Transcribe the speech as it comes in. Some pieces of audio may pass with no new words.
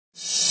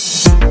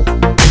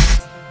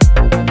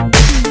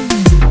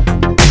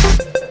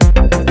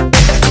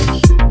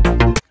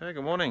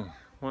morning,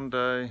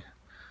 Monday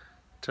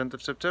 10th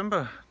of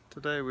September.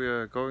 Today we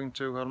are going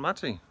to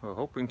Almaty, or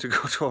hoping to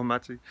go to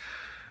Almaty.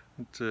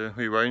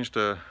 We arranged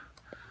a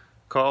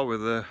car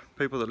with the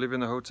people that live in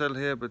the hotel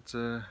here, but it's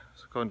a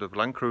kind of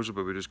Land Cruiser,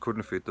 but we just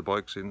couldn't fit the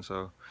bikes in,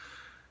 so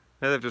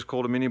yeah, they've just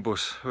called a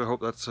minibus. We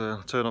hope that's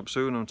turn up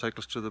soon and take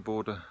us to the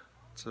border.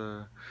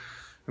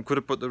 We could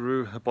have put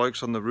the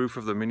bikes on the roof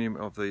of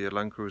the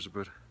Land Cruiser,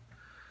 but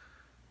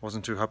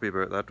wasn't too happy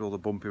about that. All the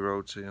bumpy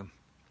roads here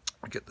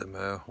get them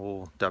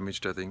all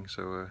damaged, I think.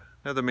 So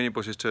now the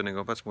minibus is turning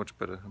up. That's much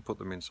better, and put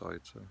them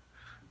inside. So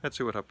let's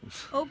see what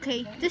happens.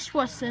 Okay, this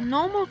was the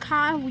normal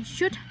car we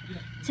should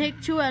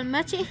take to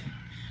Almaty,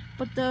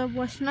 but there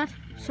was not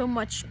so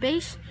much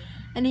space,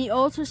 and he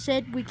also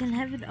said we can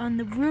have it on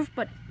the roof,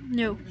 but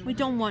no, we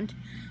don't want.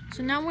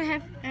 So now we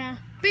have a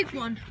big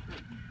one,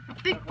 a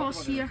big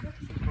bus here,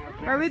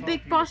 very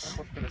big bus,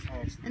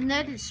 and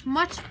that is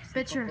much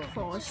better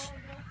for us.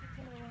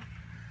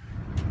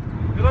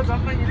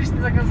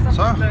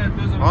 So,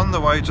 on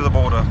the way to the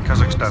border,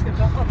 Kazakhstan.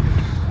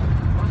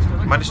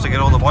 Managed to get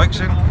all the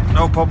bikes in,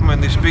 no problem in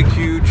this big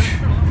huge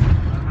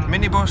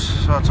minibus,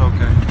 so that's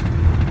okay.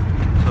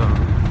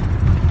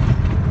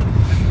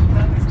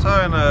 So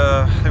in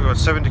I think about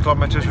 70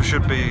 kilometers we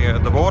should be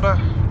at the border.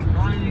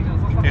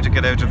 Need to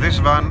get out of this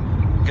van,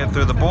 get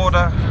through the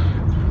border,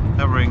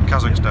 then we're in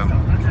Kazakhstan.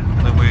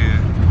 Then we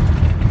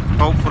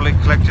hopefully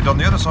collected on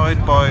the other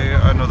side by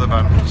another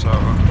van, so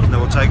they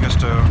will take us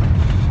to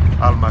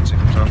Almaty.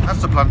 So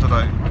that's the plan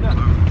today.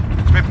 So,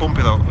 it's a bit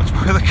bumpy though, that's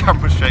why the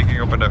camera's shaking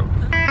up and down.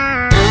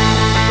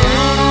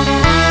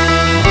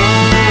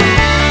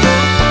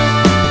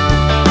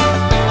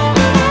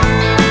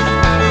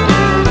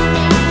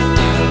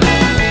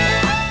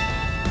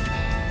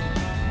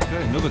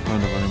 Okay, another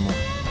kind of animal.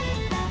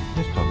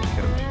 This time's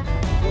cows.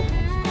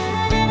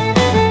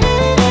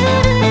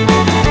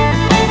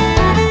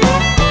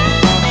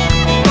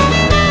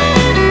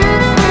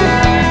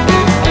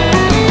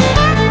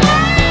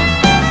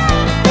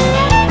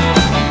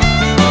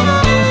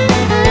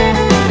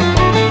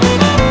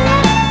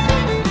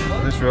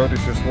 Road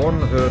is just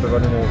one herd of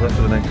animals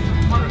after the next.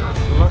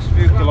 The last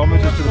few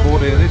kilometers to the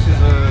border here, this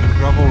is a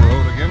gravel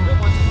road again,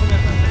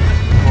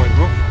 quite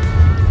rough.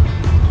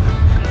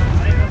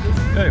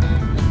 Okay,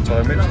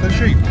 time it's the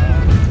sheep.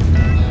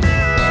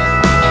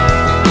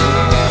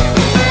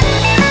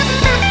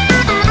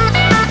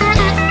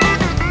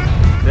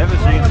 Never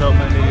seen so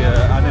many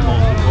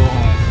animals before.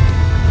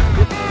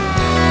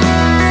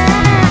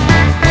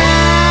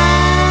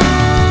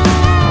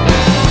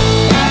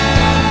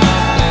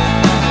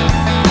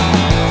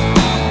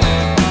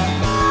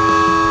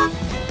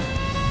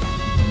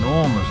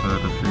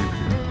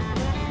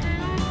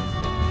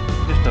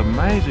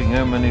 Amazing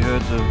how many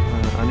herds of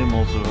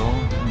animals there are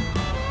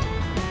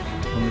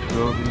on this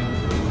road here.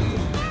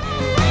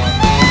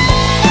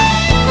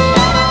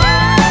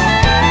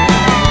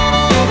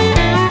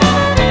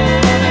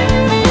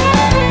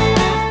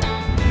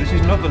 This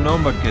is not the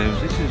nomad games,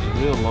 this is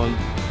real life.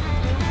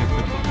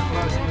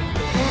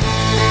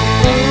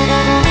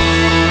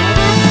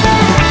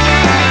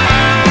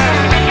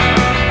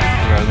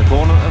 Around the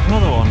corner, there's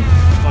another one.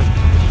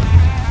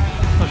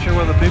 Not sure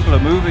whether people are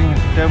moving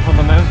down from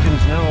the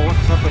mountains now or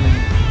what's happening.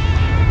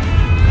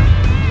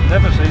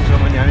 Never seen so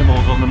many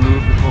animals on the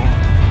move before.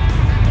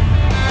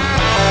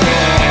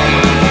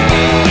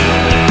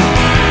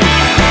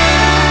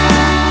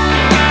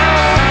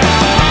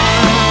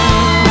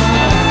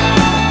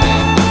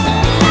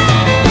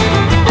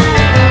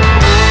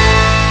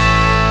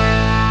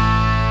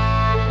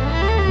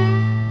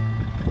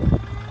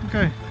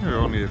 Okay, we're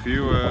only a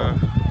few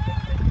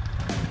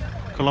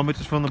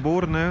kilometers from the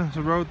border now. There's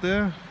a road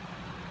there.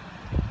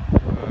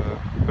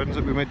 Friends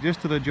that we met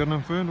yesterday, John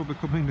and Fern, will be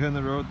coming down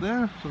the road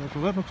there, so that's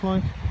what that looks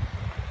like.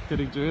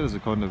 Getting to here, there's a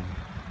kind of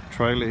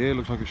trailer here,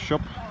 looks like a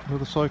shop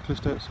with a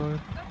cyclist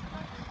outside.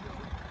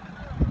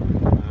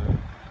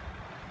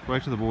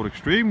 Right to the border,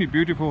 extremely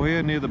beautiful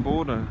here near the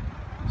border.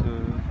 It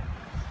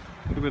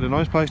would have been a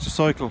nice place to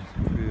cycle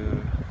if we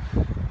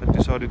had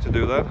decided to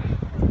do that.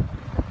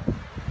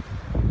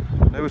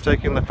 Now we're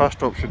taking the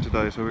fast option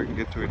today so we can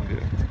get to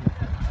India.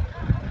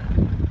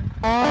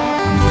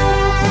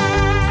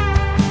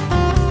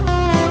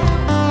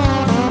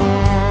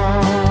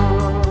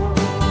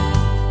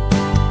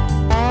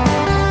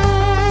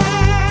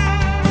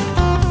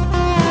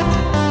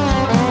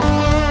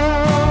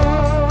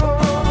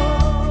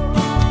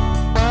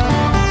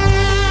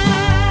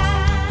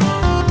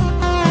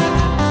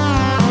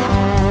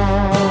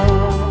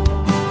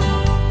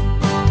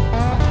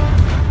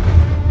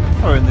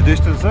 In the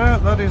distance there,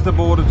 that is the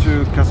border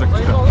to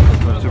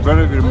Kazakhstan. So it's a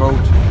very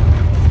remote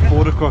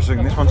border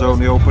crossing. This one's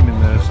only open in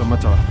the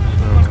summertime.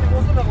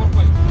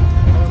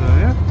 So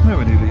yeah,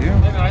 never nearly here.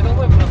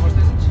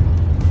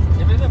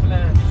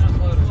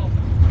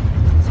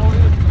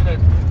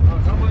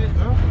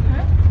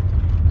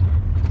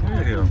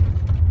 There you go.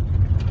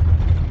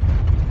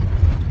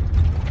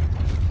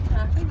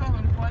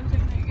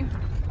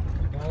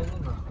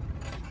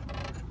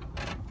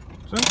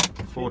 So,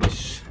 border.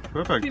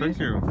 Perfect, thank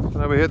you. So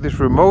now we hit this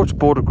remote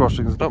border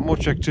crossing. There's not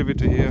much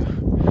activity here,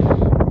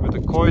 but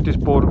the quietest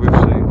border we've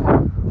seen.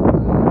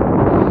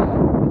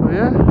 So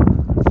yeah,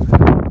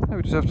 now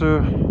we just have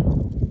to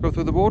go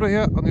through the border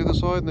here on the other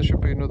side, and there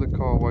should be another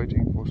car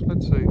waiting for us.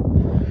 Let's see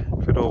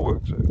if it all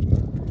works out.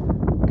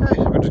 Okay,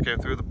 so we just came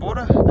through the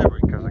border. Now we're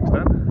in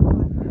Kazakhstan.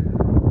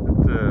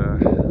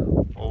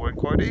 It all went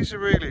quite easy,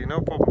 really.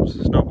 No problems.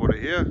 There's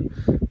nobody here,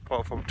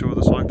 apart from two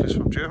other cyclists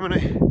from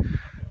Germany.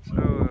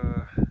 So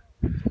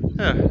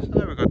yeah, so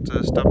now we've got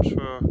stamps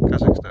for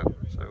Kazakhstan.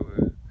 So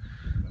we're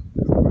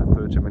about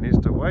 30 minutes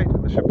to wait,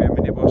 and there should be a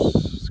minibus.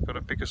 It's got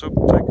to pick us up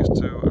and take us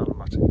to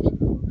Almaty.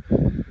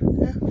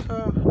 Yeah, so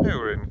now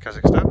we're in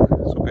Kazakhstan.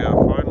 This will be our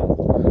final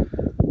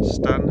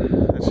stand.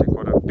 It's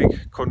quite a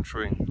big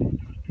country,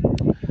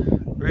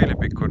 really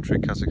big country,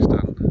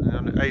 Kazakhstan.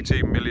 Only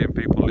 18 million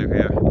people live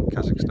here in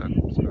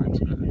Kazakhstan, so it's,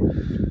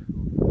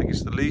 I think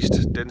it's the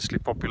least densely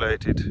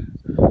populated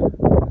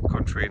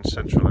country in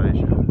Central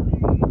Asia.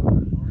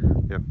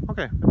 Yeah,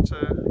 okay, it's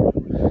a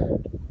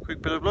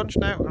quick bit of lunch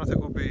now, and I think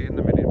we'll be in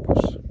the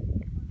minibus.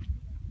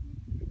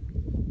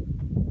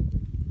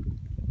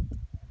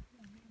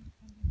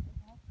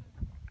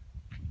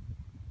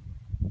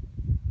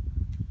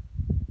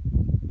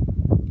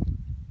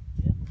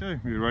 Okay,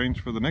 we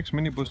arranged for the next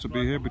minibus to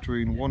be here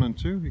between 1 and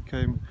 2. He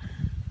came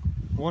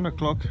 1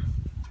 o'clock,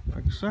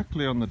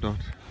 exactly on the dot.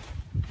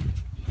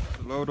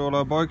 To load all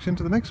our bikes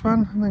into the next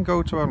van and then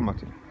go to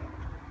Almaty.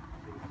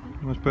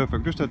 It was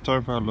perfect, just had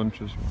time for our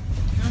lunch as well.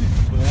 Okay,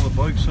 so all the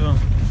bikes are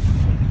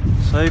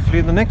safely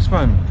in the next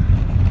van.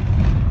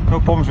 No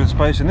problems with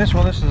space in this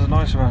one, this is a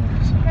nice van.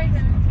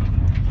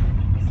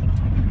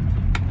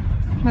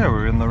 Now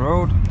we're in the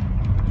road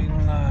in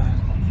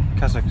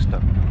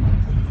Kazakhstan.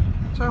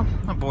 So,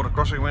 the border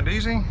crossing went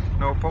easy,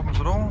 no problems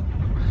at all,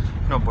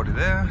 nobody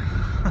there.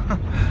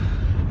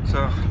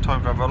 So,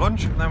 time to have our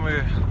lunch, and then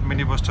the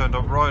minibus turned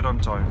up right on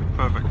time,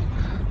 perfect.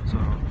 So,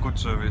 good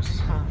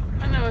service.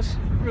 And there was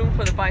room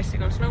for the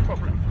bicycles, no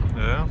problem.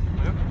 Yeah,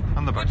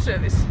 and the back. Good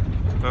service.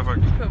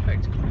 Perfect.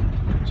 Perfect.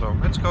 So,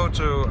 let's go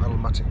to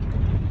Almaty.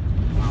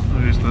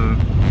 There's the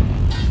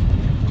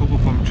couple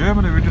from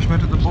Germany we just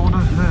met at the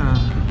border. Yeah.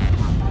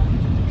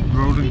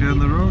 Rolling down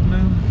the road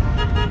now.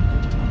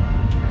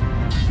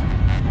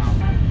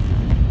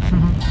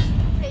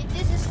 Okay,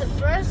 this is the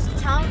first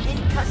town in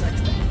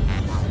Kazakhstan.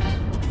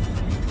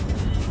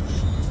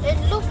 It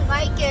looks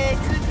like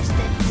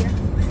Kyrgyzstan here.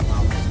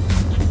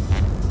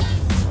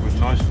 With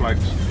nice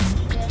flags.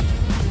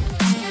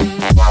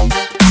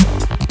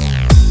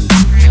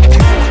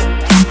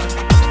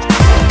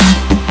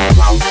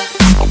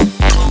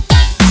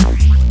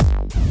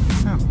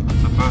 Yeah,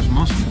 that's the first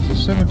mosque. So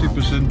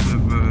 70%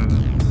 of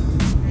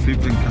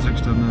people in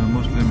Kazakhstan are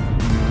Muslim,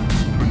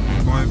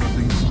 25 I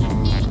think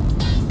are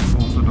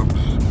Orthodox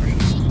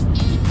Christians.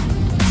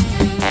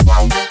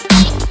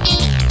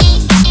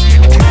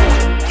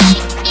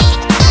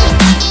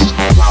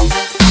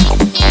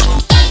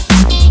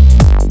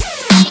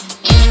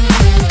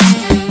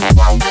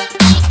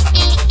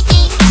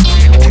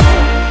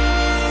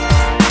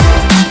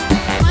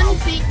 One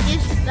thing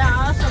is there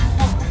are some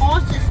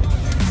horses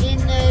in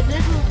a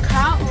little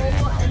car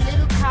over a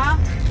little car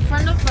in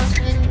front of us,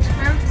 and it's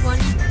very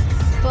funny.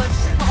 But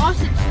for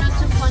us it's not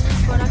so funny,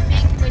 but I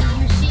think when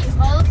you see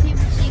other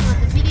people seeing on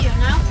the video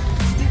now,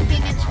 you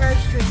think it's very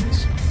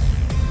strange.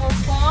 But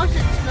for us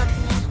it's not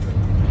more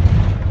strange.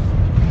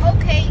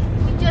 Okay,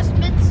 we just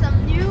met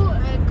some new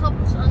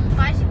couples on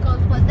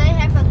bicycles, but they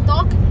have a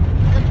dog in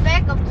the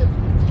back of the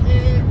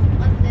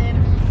on the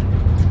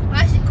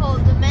bicycle.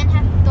 The men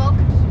have a dog,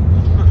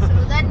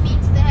 so that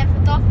means they have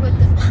a dog with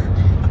them.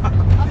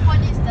 How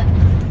funny is that?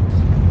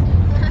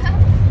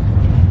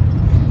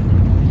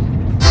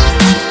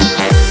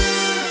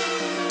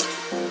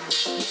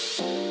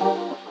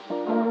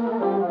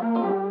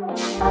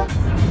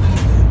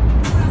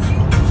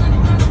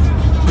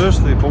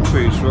 Just the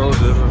bumpiest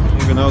roads ever,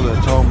 even though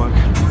they're tarmac.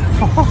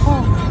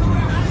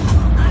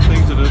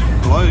 Things are just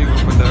flying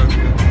up and down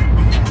here.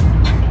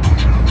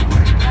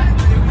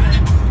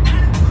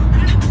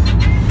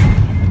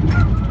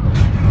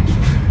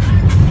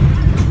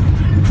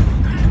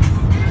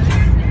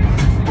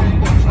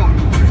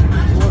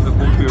 What a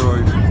bumpy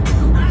ride.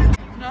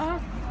 No.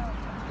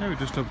 Yeah, we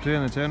just up here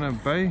in the town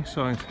of Bay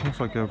side. Looks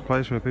like a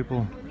place where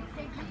people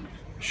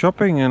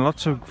shopping and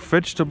lots of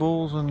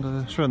vegetables, and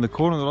it's around the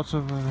corner there are lots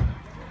of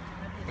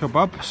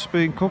kebabs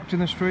being cooked in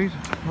the street.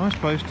 Nice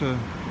place to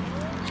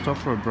stop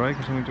for a break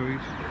or something to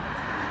eat.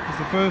 It's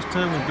the first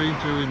town we've been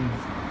to in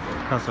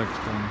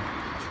Kazakhstan.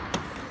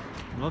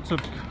 Lots of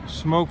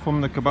smoke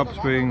from the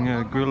kebabs being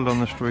grilled on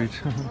the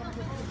street.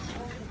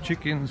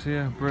 Chickens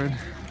here, bread,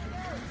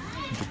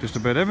 just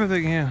about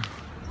everything here.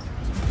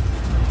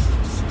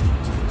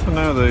 So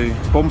now the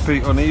bumpy,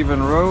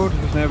 uneven road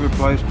is now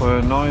replaced by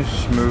a nice,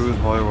 smooth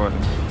highway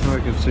where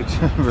you can sit,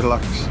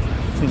 relax,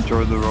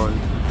 enjoy the ride.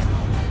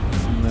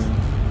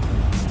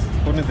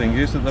 Funny thing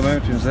is that the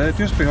mountains there,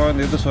 just behind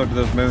the other side of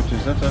those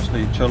mountains, that's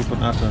actually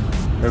Cholpan Ata,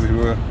 where we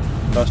were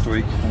last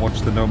week and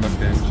watched the Nomad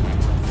Games.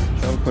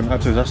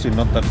 Almaty is actually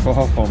not that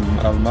far from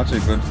Almaty,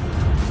 but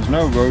there's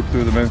no road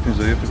through the mountains,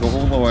 so you have to go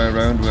all the way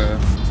around where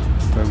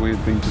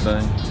we've been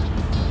today.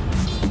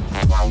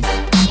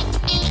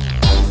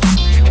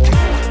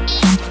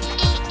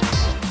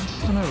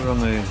 So now we're on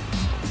the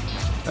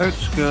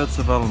outskirts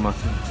of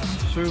Almaty,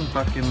 soon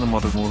back in the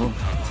modern world.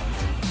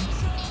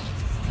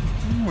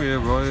 We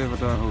arrive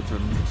at our hotel.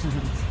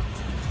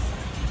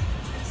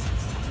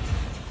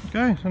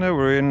 Okay, so now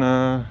we're in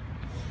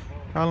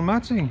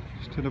Almaty.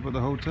 Stood up at the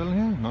hotel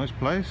here. Nice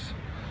place.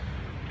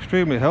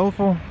 Extremely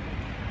helpful.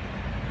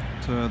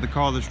 So, the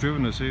car that's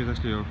driven us here is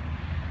actually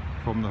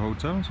from the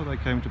hotel, so they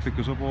came to pick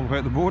us up all the way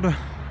at the border.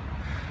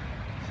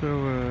 So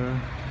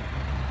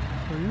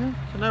yeah.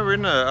 So now we're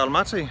in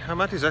Almaty.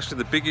 Almaty is actually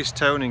the biggest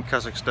town in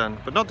Kazakhstan,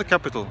 but not the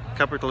capital. The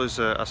capital is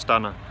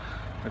Astana.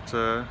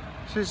 But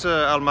this is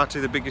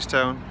Almaty, the biggest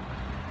town.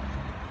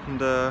 And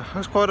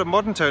it's quite a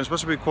modern town, it's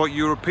supposed to be quite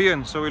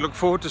European, so we look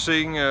forward to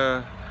seeing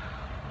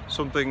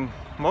something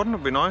modern.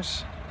 Would be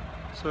nice.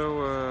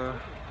 So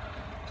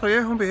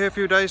yeah, we'll be here a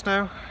few days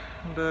now,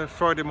 and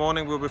Friday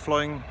morning we'll be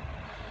flying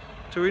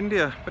to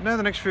India. But now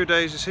the next few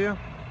days is here.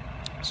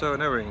 So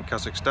now we're in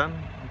Kazakhstan.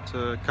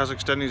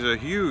 Kazakhstan is a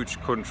huge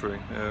country,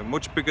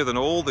 much bigger than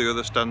all the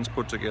other stands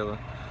put together.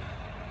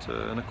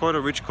 And quite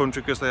a rich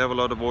country because they have a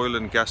lot of oil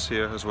and gas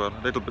here as well,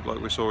 a little bit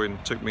like we saw in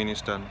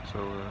Turkmenistan. So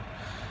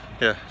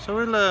yeah, so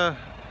we'll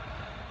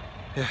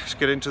just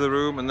get into the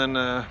room and then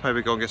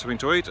maybe go and get something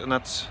to eat, and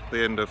that's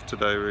the end of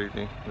today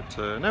really.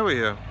 But now we're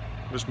here.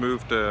 Just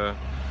moved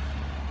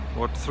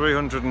what,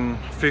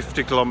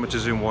 350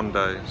 kilometers in one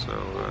day. So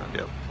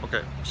yeah,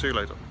 okay, see you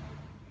later.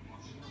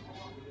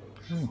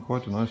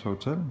 Quite a nice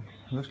hotel.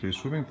 There's actually a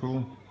swimming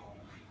pool.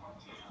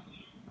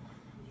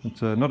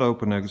 It's not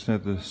open now because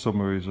the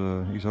summer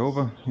is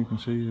over. You can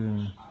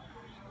see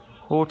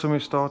autumn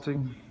is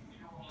starting.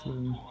 So,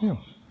 yeah,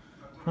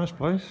 nice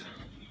place.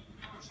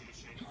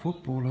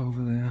 Football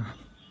over there.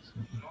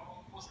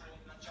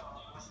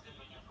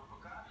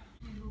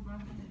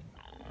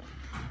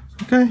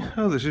 Okay,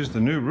 oh, this is the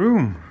new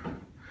room.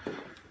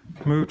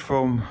 Moved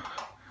from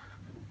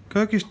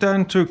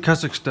Kyrgyzstan to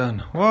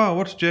Kazakhstan. Wow,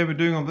 what's Jamie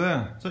doing up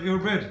there? Is that your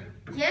bed?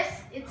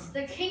 Yes, it's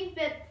the king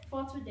bed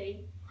for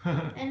today.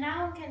 And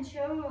now I can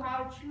show you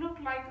how it look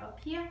like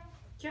up here.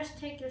 Just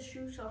take your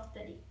shoes off,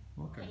 Daddy.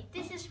 Okay.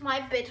 This is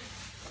my bed.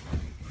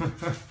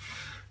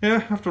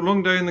 Yeah, after a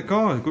long day in the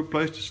car, a good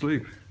place to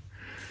sleep.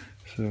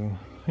 So,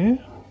 yeah,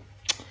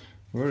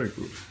 very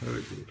good,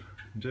 very good.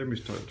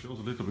 Jamie's style feels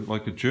a little bit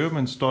like a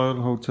German style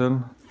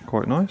hotel,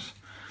 quite nice.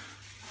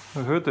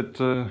 I heard that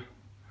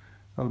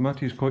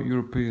Almaty is quite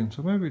European,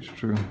 so maybe it's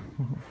true.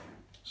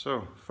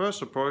 So, first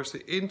surprise,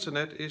 the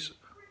internet is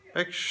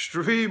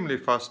extremely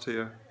fast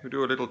here. We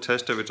do a little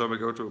test every time we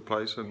go to a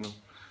place, and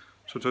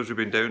sometimes we've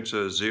been down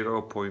to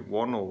 0.1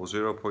 or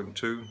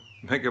 0.2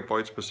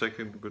 megabytes per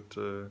second, but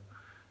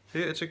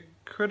here it's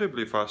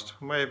incredibly fast.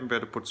 I may even be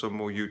able to put some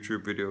more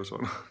YouTube videos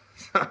on.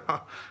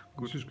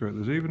 Which is great.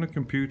 There's even a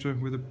computer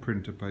with a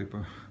printer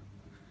paper.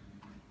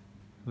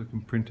 I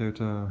can print out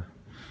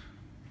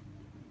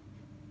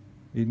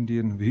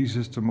Indian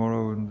visas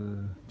tomorrow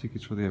and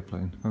tickets for the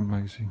airplane.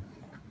 Amazing.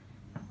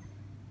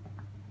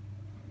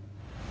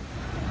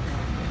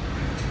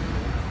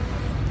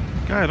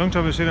 Okay, long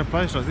time we've seen a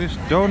place like this.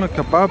 Doner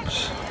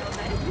kebabs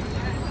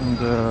and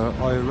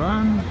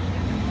Iran.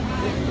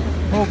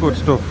 All good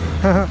stuff.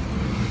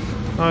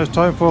 Now it's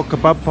time for a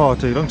kebab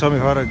party. Long time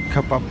we've had a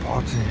kebab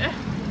party.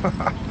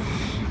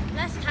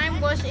 Last time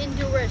was in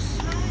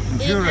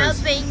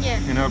Albania.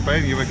 In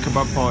Albania with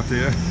kebab party,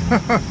 yeah?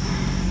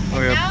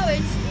 Oh, yeah. Now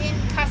it's in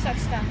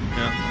Kazakhstan.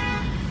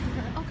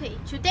 Yeah. Okay,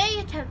 today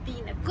it has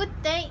been a good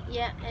day,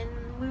 yeah, and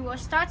we were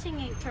starting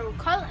in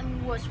Karakol,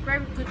 and it was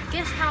very good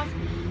guest house,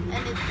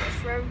 and it was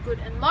very good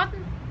and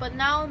modern. But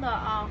now they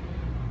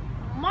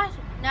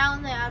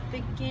are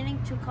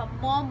beginning to come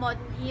more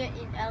modern here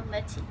in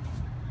Almaty.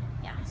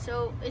 Yeah,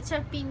 so it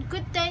has been a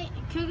good day.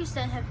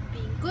 Kyrgyzstan have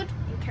been good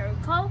in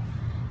Karakol,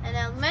 and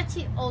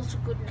Almaty also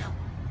good now.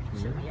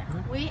 So yeah,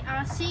 we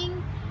are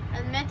seeing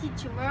Almaty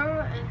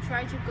tomorrow and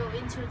try to go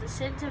into the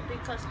center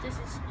because this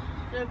is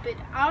a little bit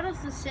out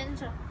of the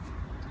center.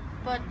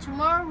 But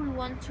tomorrow we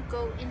want to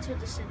go into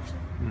the center.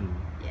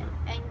 Yeah,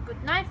 and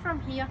good night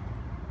from here.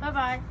 Bye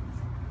bye.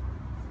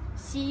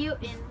 See you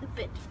in the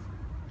bed.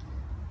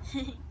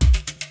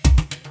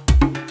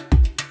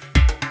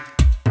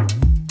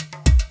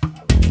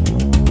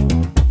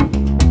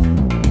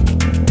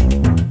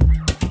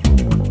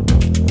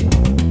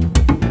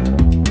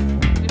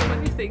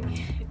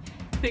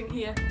 Thing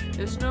here.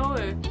 There's no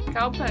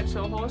cow patch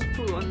or horse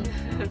poo on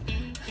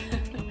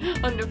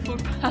on the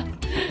footpath,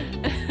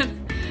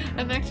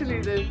 and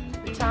actually the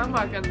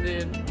tarmac and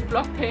the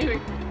block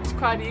paving is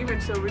quite even,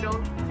 so we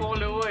don't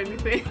fall over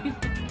anything.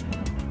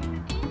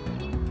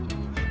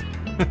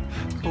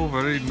 It's all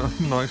very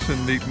nice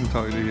and neat and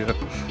tidy here.